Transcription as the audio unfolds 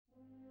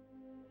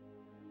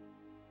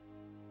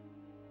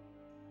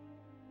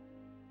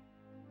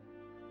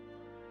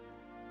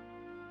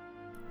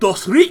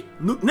dos, three,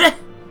 ne,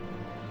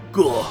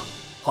 go,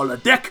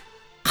 holodeck,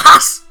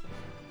 has!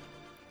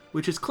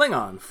 Which is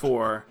Klingon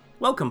for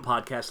welcome,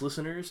 podcast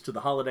listeners, to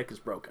the holodeck is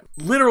broken.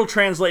 Literal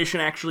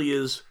translation actually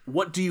is,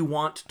 what do you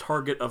want,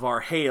 target of our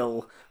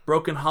hail,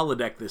 broken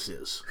holodeck this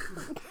is.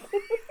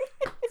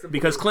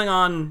 Because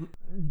Klingon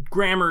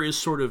grammar is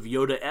sort of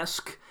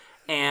Yoda-esque,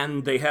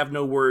 and they have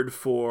no word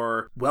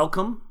for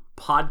welcome,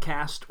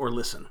 podcast, or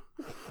listen.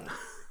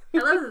 I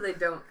love that they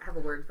don't have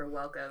a word for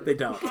welcome. They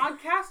don't.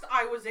 Podcast,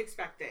 I was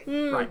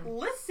expecting. Right.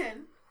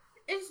 Listen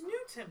is new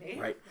to me.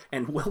 Right.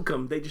 And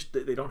welcome, they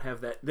don't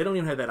have that. They don't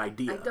even have that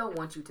idea. I don't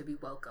want you to be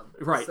welcome.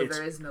 Right. So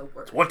there is no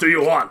word. What do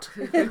you want?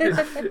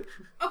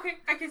 Okay,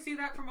 I can see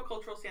that from a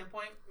cultural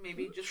standpoint.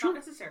 Maybe just not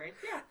necessary.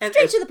 Yeah. And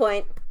Straight to the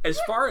point. As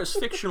far as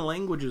fictional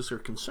languages are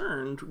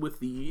concerned, with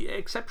the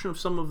exception of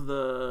some of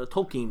the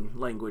Tolkien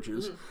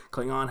languages,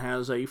 Klingon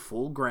has a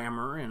full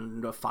grammar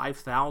and a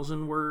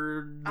 5,000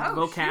 word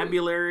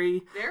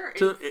vocabulary.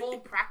 Shoot. They're a full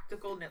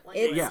practical language.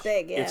 It's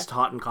big, yeah. It's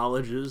taught in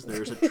colleges.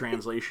 There's a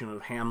translation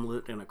of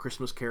Hamlet and A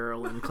Christmas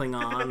Carol in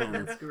Klingon.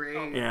 And, That's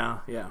great. Yeah.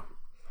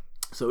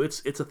 So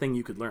it's a thing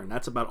you could learn.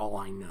 That's about all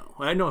I know.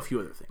 I know a few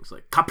other things,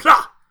 like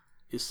Kapla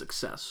is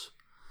success.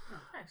 Oh,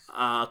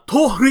 nice.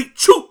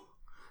 Torichu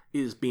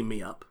is beam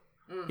me up.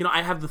 You know,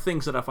 I have the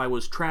things that if I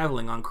was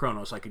traveling on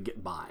Kronos, I could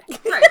get by.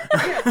 Right.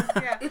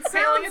 Yeah. It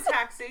Hailing sounds a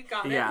taxi.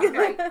 Got it. Yeah.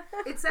 right.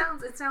 It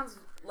sounds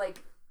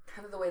like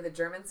kind of the way the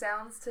German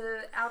sounds to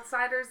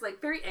outsiders, like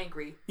very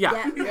angry.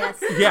 Yeah.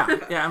 Yes. Yeah,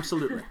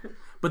 absolutely.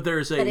 But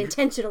there's But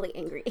intentionally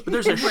angry.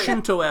 there's a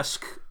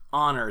Shinto-esque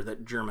honor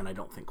that German I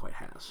don't think quite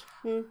has.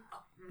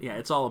 Yeah,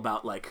 it's all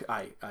about like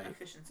I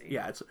Efficiency.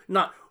 Yeah, it's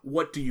not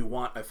what do you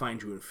want, I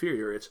find you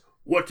inferior. It's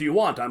what do you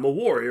want? I'm a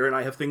warrior and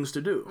I have things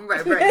to do.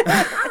 Right. All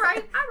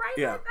right.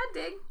 Yeah. I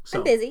dig. So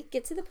I'm busy.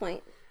 Get to the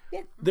point.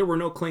 Yeah. there were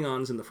no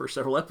Klingons in the first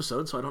several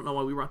episodes, so I don't know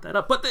why we brought that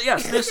up. But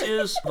yes, this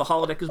is The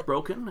Holodeck is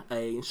Broken,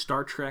 a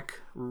Star Trek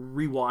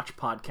rewatch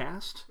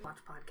podcast. Watch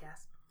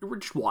podcast We're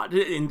just watch.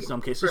 In some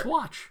cases,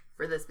 watch.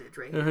 for this bitch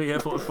right Yeah, here.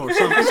 for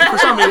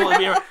some people,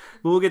 yeah,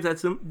 we'll get to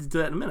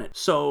that in a minute.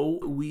 So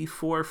we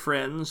four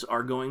friends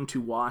are going to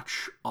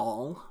watch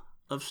all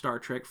of Star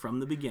Trek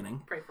from the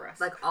beginning. Pray for us.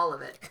 Like all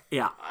of it.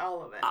 Yeah,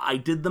 all of it. I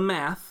did the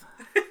math,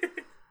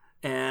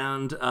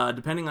 and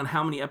depending on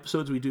how many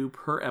episodes we do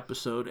per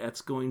episode,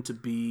 that's going to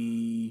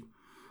be,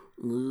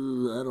 I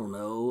don't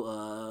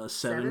know,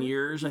 7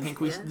 years. I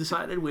think we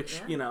decided,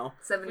 which 7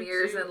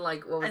 years and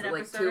like what was An it,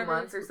 like episode 2 every-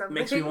 months or something?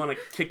 makes me want to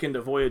kick into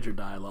Voyager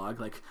dialogue.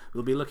 Like,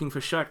 we'll be looking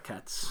for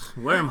shortcuts,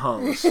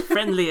 wormholes,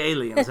 friendly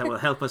aliens that will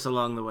help us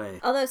along the way.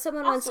 Although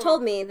someone once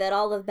told me that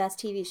all of the best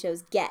TV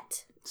shows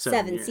get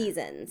 7 years.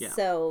 seasons. Yeah.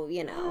 So,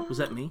 Was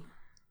that me?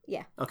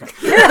 yeah. Okay.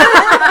 who's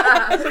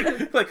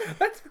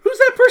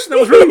that person that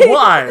was really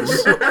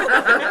wise?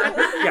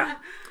 Yeah.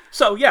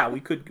 So yeah,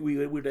 we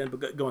would end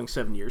up going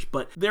 7 years,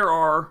 but there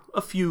are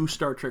a few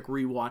Star Trek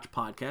rewatch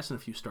podcasts and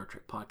a few Star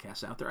Trek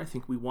podcasts out there. I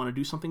think we want to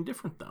do something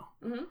different though.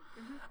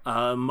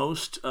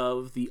 Most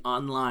of the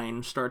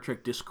online Star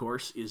Trek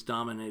discourse is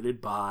dominated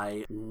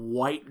by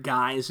white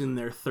guys in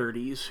their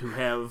 30s who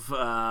have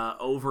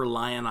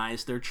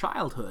over-lionized their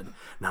childhood.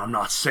 Now, I'm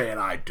not saying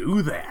I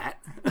do that.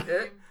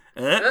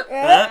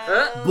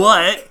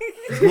 But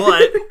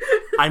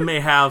I may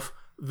have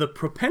the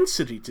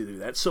propensity to do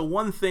that. So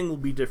one thing will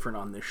be different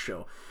on this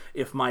show.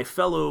 If my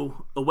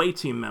fellow away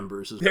team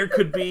members, there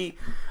could be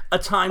a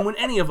time when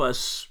any of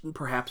us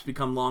perhaps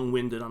become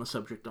long-winded on a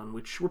subject on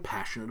which we're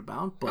passionate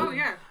about, but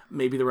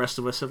maybe the rest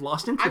of us have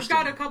lost interest I've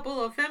got in a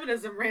couple of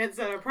feminism rants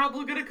that are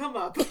probably going to come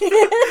up. in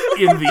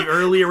the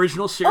early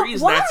original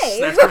series. Why?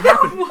 That's what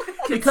happened.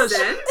 Because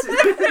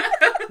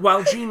Consent?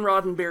 while Gene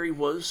Roddenberry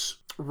was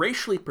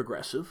racially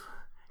progressive,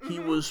 he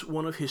was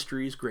one of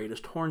history's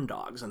greatest horn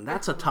dogs, and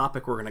that's a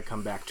topic we're going to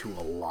come back to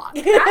a lot.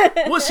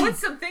 Put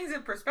some things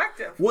in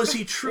perspective. Was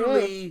he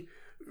truly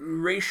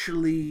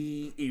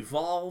racially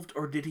evolved,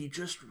 or did he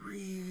just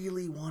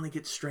really want to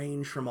get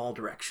strange from all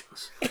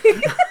directions?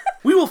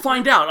 We will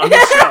find out on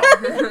this show.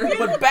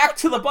 But back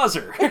to the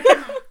buzzer.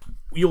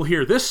 You'll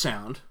hear this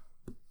sound,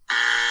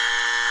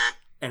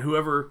 and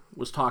whoever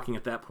was talking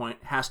at that point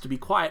has to be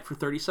quiet for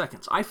 30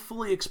 seconds. I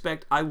fully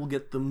expect I will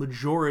get the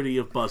majority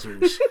of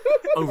buzzers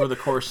over the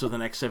course of the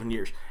next 7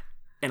 years.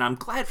 And I'm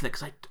glad for that,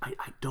 because I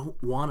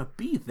don't want to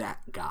be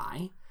that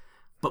guy.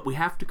 But we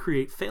have to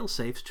create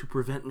fail-safes to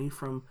prevent me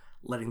from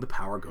letting the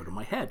power go to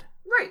my head.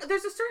 Right.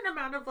 There's a certain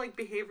amount of like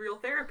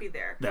behavioral therapy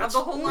there. That's-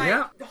 of the whole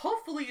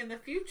hopefully in the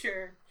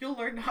future you'll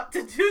learn not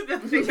to do the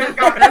thing that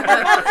got rid of the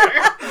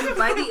buzzer.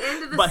 By the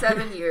end of the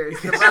 7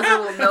 years, the buzzer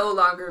will no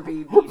longer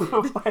be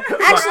needed.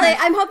 Actually,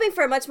 I'm hoping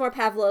for a much more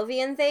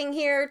Pavlovian thing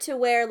here, to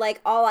where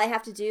like all I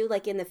have to do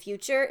like in the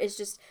future is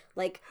just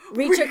like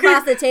reach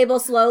across the table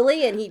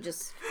slowly, and he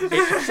just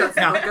Shuts the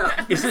fuck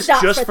up. Is this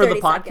Stop just for for the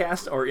 30 podcast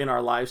seconds. or in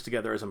our lives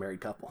together as a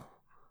married couple?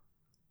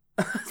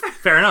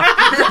 Fair enough.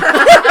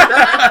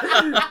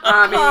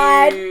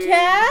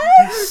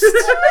 podcast.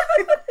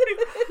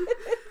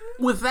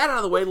 with that out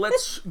of the way,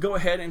 let's go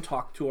ahead and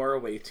talk to our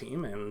away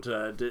team and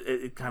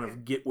kind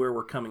of get where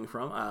we're coming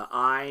from.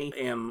 I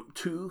am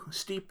too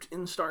steeped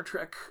in Star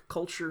Trek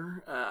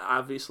culture.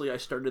 Obviously, I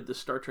started the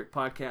Star Trek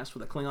podcast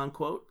with a Klingon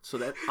quote, so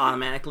that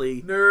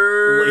automatically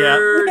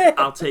Nerd.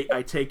 Yeah,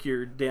 I take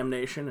your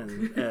damnation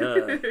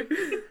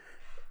and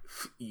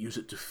use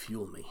it to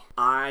fuel me.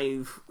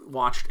 I've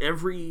watched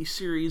every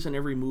series and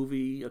every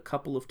movie a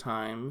couple of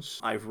times.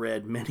 I've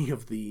read many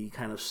of the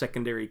kind of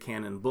secondary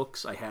canon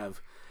books.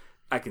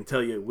 I can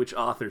tell you which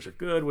authors are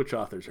good, which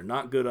authors are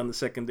not good on the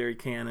secondary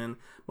canon.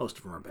 Most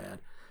of them are bad.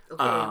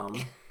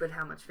 Okay, but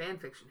how much fan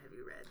fiction have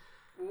you read?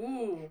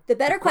 Ooh. The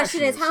better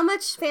question is, how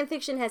much fan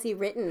fiction has he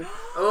written?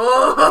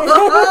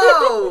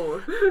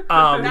 Oh!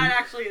 That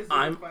actually is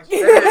a good question.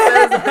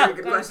 That is a very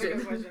good That's a question.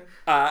 good question.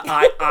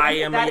 I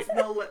am That's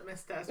no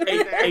litmus test right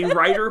there. a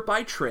writer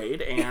by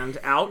trade, and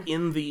out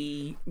in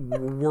the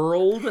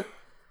world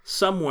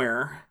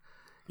somewhere,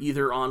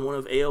 either on one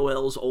of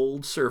AOL's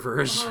old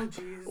servers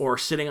or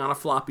sitting on a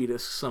floppy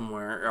disk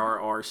somewhere,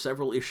 are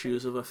several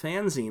issues of a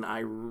fanzine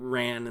I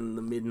ran in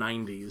the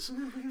mid-90s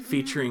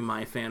featuring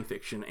my fan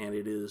fiction, and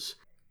it is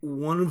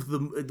one of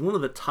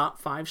the top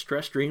 5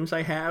 stress dreams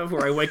I have,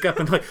 where I wake up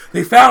and like,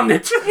 they found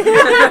it!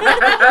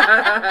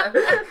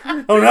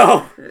 Oh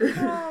no!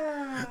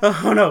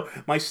 Oh no!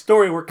 My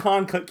story where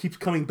Khan keeps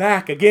coming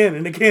back again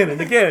and again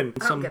and again.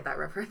 I don't get that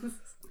reference.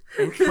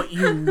 But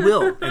you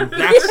will, and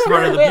that's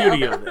part of the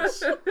beauty of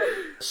this.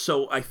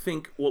 So I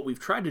think what we've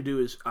tried to do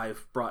is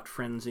I've brought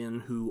friends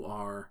in who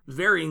are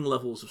varying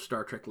levels of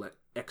Star Trek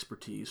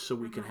expertise, so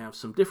we can have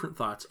some different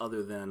thoughts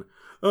other than,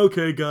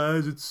 okay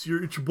guys, it's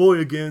your boy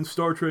again,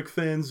 Star Trek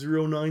fan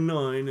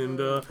 099, and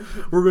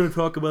we're going to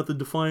talk about the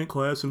Defiant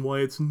class and why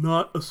it's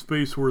not a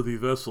space-worthy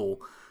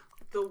vessel.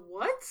 The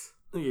what?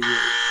 Yeah. Okay.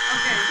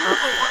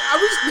 I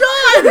was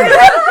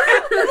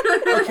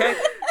done! Okay.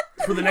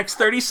 For the next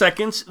 30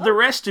 seconds, the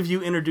rest of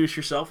you introduce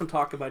yourself and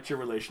talk about your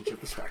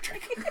relationship with Star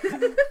Trek.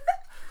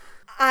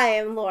 I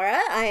am Laura.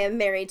 I am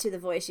married to the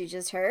voice you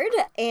just heard,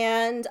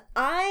 and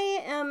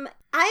I am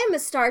a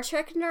Star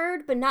Trek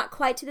nerd, but not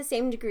quite to the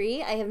same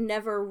degree. I have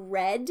never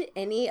read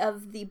any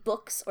of the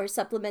books or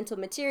supplemental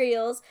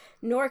materials,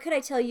 nor could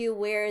I tell you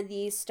where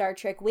the Star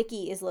Trek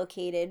wiki is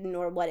located,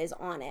 nor what is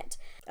on it.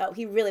 Oh,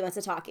 he really wants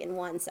to talk in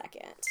 1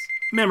 second.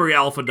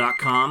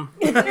 MemoryAlpha.com.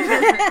 It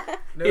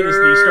is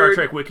the Star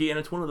Trek wiki, and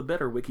it's one of the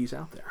better wikis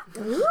out there.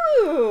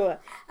 Ooh.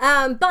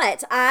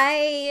 But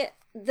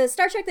the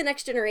Star Trek The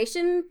Next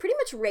Generation pretty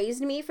much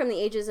raised me from the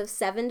ages of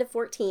 7 to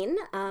 14,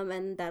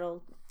 and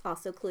that'll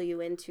also clue you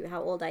into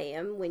how old I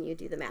am when you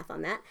do the math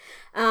on that.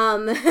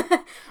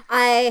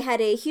 I had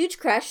a huge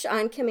crush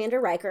on Commander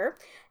Riker,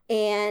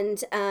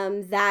 and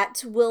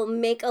that will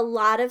make a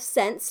lot of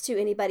sense to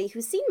anybody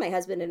who's seen my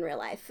husband in real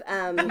life.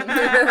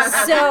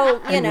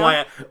 So, you know.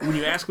 Why, when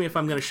you ask me if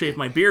I'm going to shave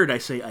my beard, I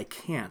say I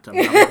can't. I'm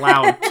not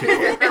allowed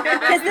to.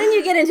 Because then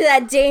you get into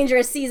that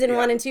dangerous season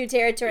 1 and 2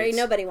 territory.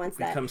 Nobody wants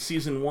that. Becomes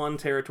season 1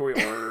 territory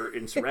or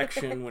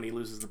Insurrection when he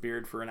loses the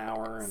beard for an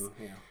hour.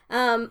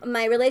 And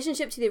my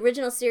relationship to the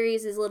original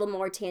series is a little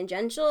more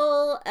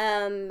tangential,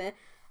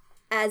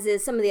 as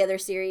is some of the other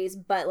series,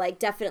 but like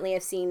definitely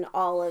I've seen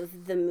all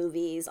of the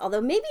movies,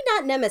 although maybe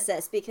not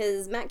Nemesis,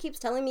 because Matt keeps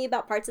telling me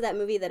about parts of that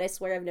movie that I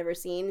swear I've never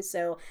seen,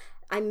 so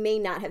I may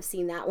not have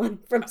seen that one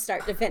from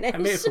start to finish. I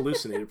may have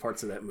hallucinated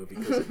parts of that movie,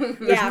 because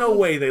there's no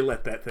way they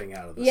let that thing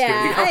out of the studio.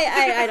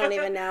 I don't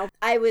even know.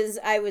 I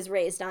was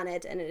raised on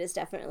it, and it is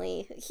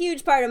definitely a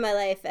huge part of my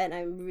life, and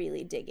I'm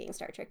really digging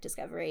Star Trek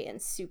Discovery and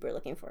super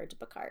looking forward to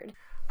Picard.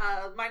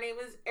 My name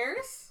is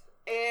Eris,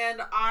 and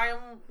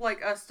I'm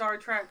like a Star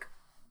Trek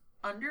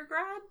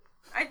undergrad,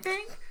 I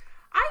think.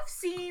 I've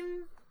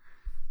seen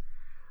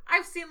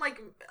like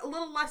a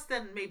little less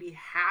than maybe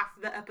half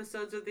the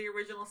episodes of the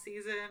original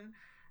season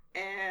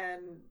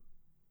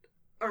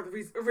or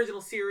the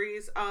original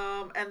series,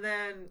 and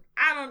then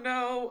I don't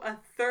know, a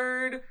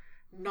third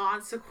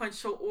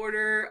non-sequential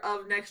order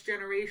of Next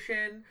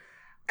Generation,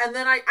 and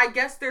then I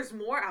guess there's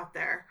more out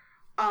there.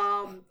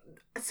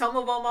 Some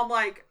of them I'm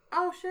like,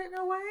 oh shit,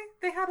 no way,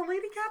 they had a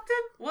lady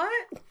captain? What?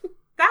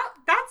 That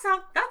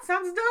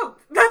sounds dope.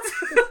 That's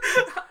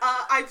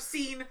I've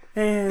seen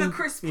the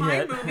Chris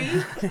Pine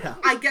movie. Yeah.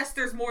 I guess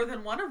there's more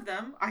than one of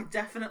them. I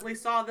definitely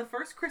saw the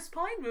first Chris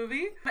Pine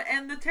movie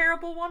and the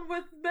terrible one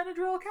with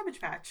Benadryl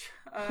Cabbage Patch,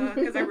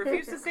 because I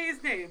refuse to say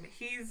his name.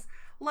 He's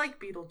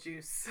like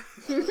Beetlejuice.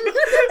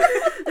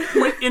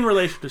 In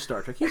relation to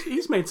Star Trek,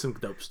 he's made some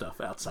dope stuff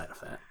outside of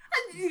that.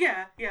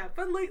 Yeah,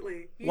 but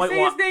lately. You White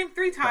say his name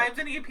 3 times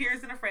and he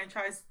appears in a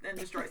franchise and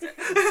destroys it.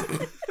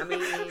 I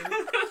mean,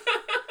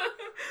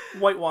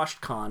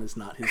 Whitewashed Khan is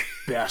not his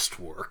best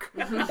work.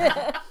 And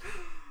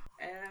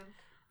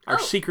Our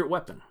secret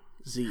weapon,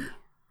 Z.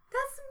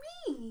 that's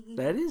me.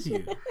 That is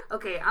you.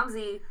 Okay, I'm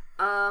Z.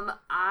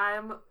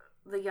 I'm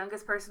the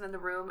youngest person in the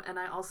room, and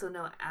I also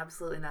know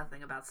absolutely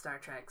nothing about Star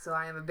Trek, so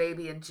I am a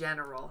baby in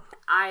general.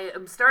 I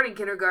am starting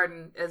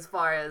kindergarten as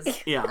far as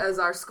as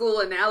our school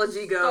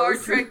analogy Star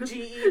goes. Trek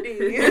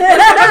GED.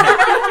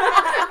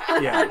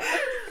 Yeah.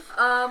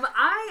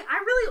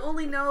 I really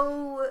only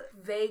know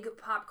vague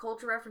pop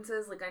culture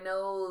references. Like, I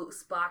know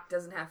Spock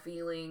doesn't have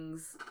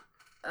feelings.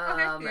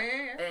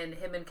 And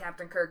him and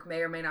Captain Kirk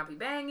may or may not be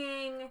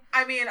banging.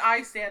 I mean,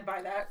 I stand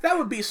by that. That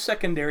would be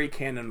secondary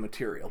canon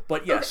material,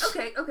 but yes.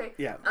 Okay.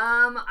 Yeah.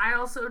 I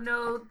also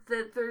know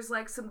that there's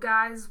like some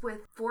guys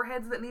with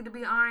foreheads that need to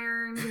be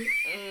ironed,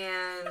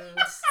 and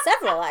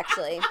Several,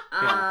 actually.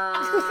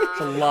 There's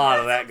a lot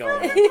of that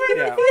going on.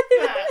 Yeah.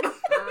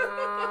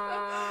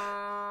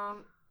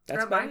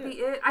 That's that might be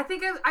it. I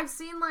think I've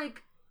seen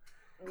like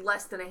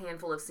less than a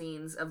handful of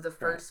scenes of the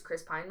first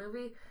Chris Pine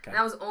movie. Okay. And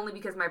that was only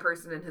because my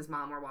person and his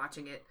mom were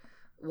watching it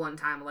one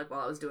time, like while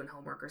I was doing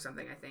homework or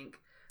something, I think,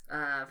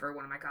 for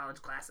one of my college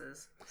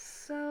classes.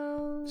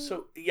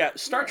 So yeah,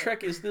 Star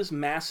Trek is this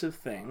massive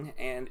thing,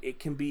 and it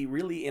can be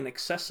really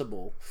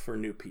inaccessible for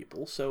new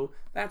people. So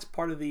that's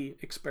part of the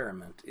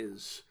experiment,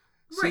 is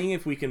seeing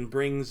if we can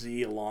bring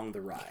Z along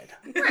the ride.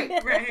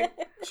 Right.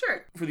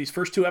 Sure. For these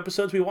first 2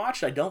 episodes we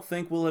watched, I don't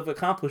think we'll have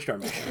accomplished our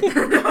mission.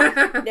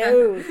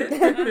 No.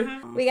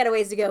 We got a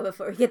ways to go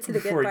before we get to the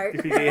good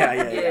part.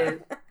 Yeah.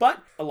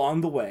 But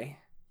along the way,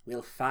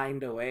 we'll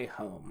find a way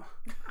home.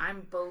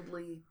 I'm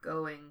boldly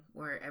going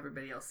where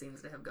everybody else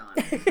seems to have gone.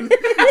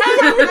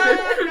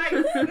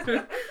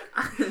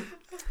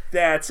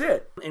 That's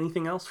it.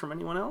 Anything else from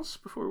anyone else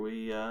before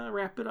we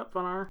wrap it up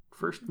on our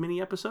first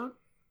mini episode?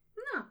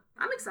 No,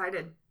 I'm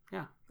excited.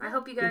 Yeah. I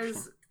hope you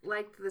guys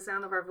liked the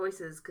sound of our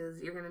voices,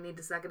 because you're going to need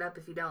to suck it up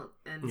if you don't.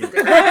 And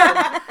stick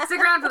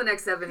around for the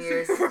next 7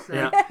 years. So.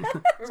 Yeah.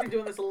 We're going to be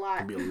doing this a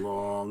lot. It'll be a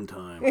long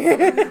time.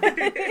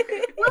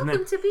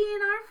 Welcome to being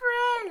our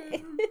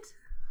friend.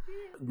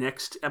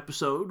 Next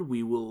episode,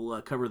 we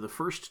will cover the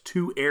first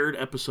 2 aired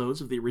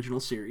episodes of the original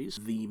series.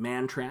 The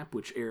Man Trap,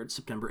 which aired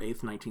September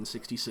 8th,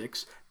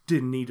 1966.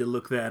 Didn't need to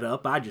look that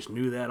up. I just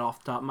knew that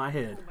off the top of my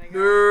head. Oh my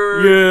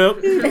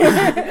God.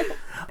 Yep.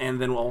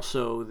 And then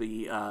also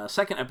the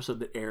second episode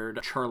that aired,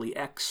 Charlie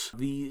X.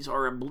 These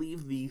are, I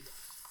believe, the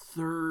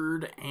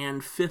 3rd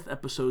and 5th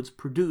episodes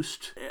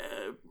produced,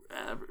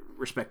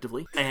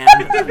 respectively. And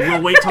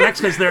we'll wait till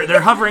next, because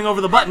they're hovering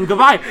over the button.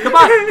 Goodbye.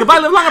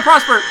 Live long and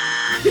prosper.